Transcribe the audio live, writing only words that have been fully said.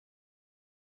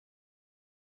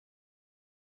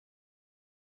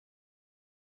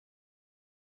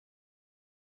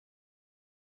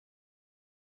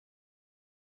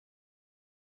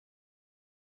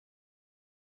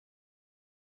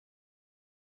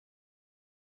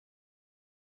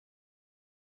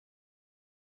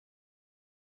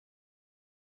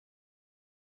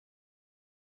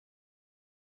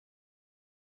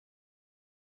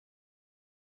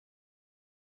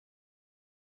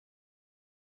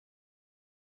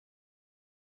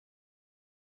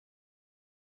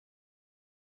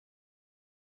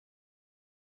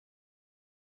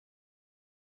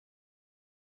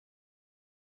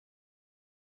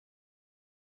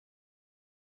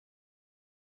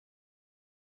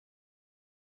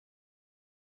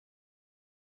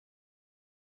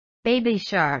Baby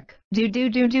shark, do do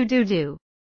do do do do.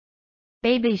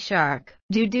 Baby shark,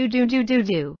 do do do do do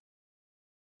do.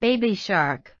 Baby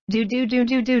shark, do do do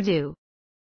do do do.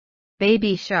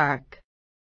 Baby shark.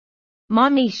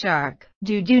 Mommy shark,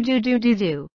 do do do do do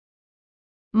do.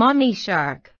 Mommy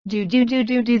shark, do do do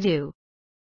do do do.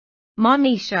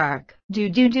 Mommy shark, do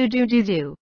do do do do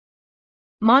do.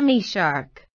 Mommy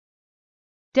shark.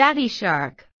 Daddy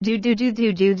shark, do do do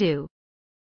do do do.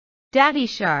 Daddy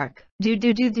shark, do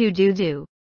do do do do do.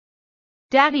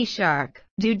 Daddy shark,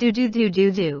 do do do do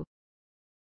do do.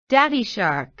 Daddy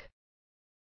shark.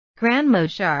 Grandma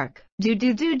shark, do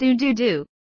do do do do do.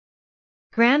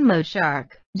 Grandma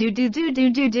shark, do do do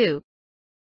do do do.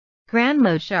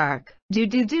 Grandma shark, do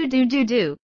do do do do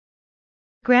do.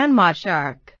 Grandma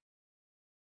shark.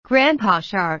 Grandpa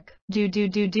shark, do do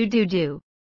do do do do.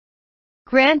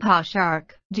 Grandpa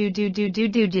shark, do do do do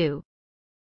do do.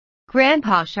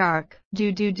 Grandpa shark,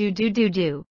 do do do do do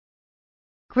do.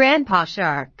 Grandpa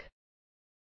shark.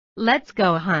 Let's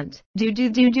go hunt, do do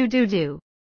do do do do.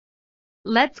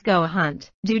 Let's go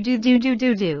hunt, do do do do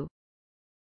do do.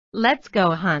 Let's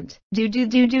go hunt, do do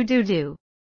do do do do.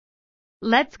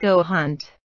 Let's go hunt.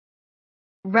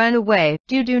 Run away,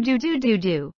 do do do do do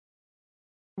do.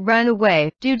 Run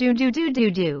away, do do do do do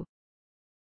do.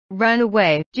 Run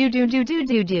away, do do do do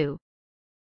do do.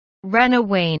 Run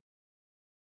away.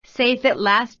 Safe at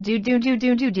last, do do do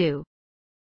do do do.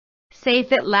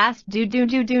 Safe at last, do do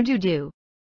do do do do.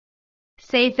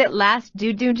 Safe at last,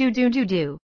 do do do do do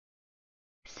do.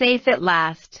 Safe at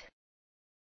last.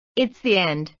 It's the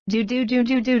end, do do do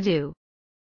do do do.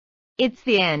 It's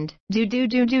the end, do do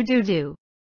do do do do.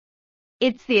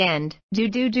 It's the end, do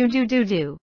do do do do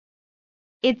do.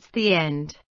 It's the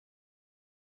end.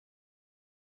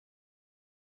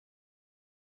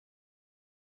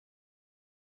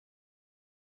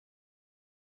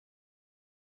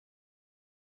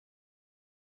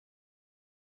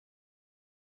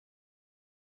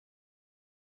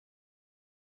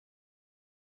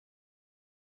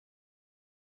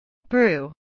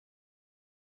 Brew.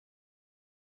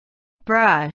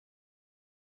 Bruh.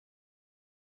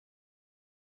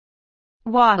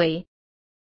 Wally.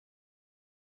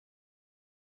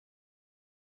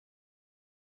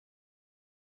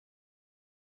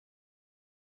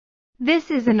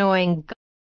 This is annoying.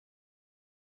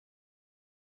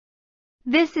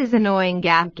 This is annoying.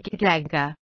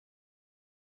 Gaga.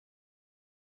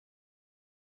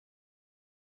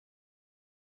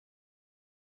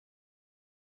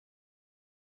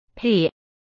 P.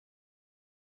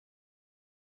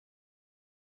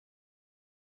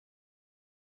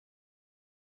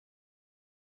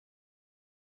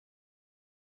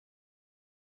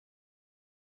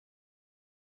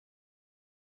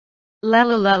 La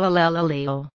la la la la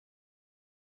la.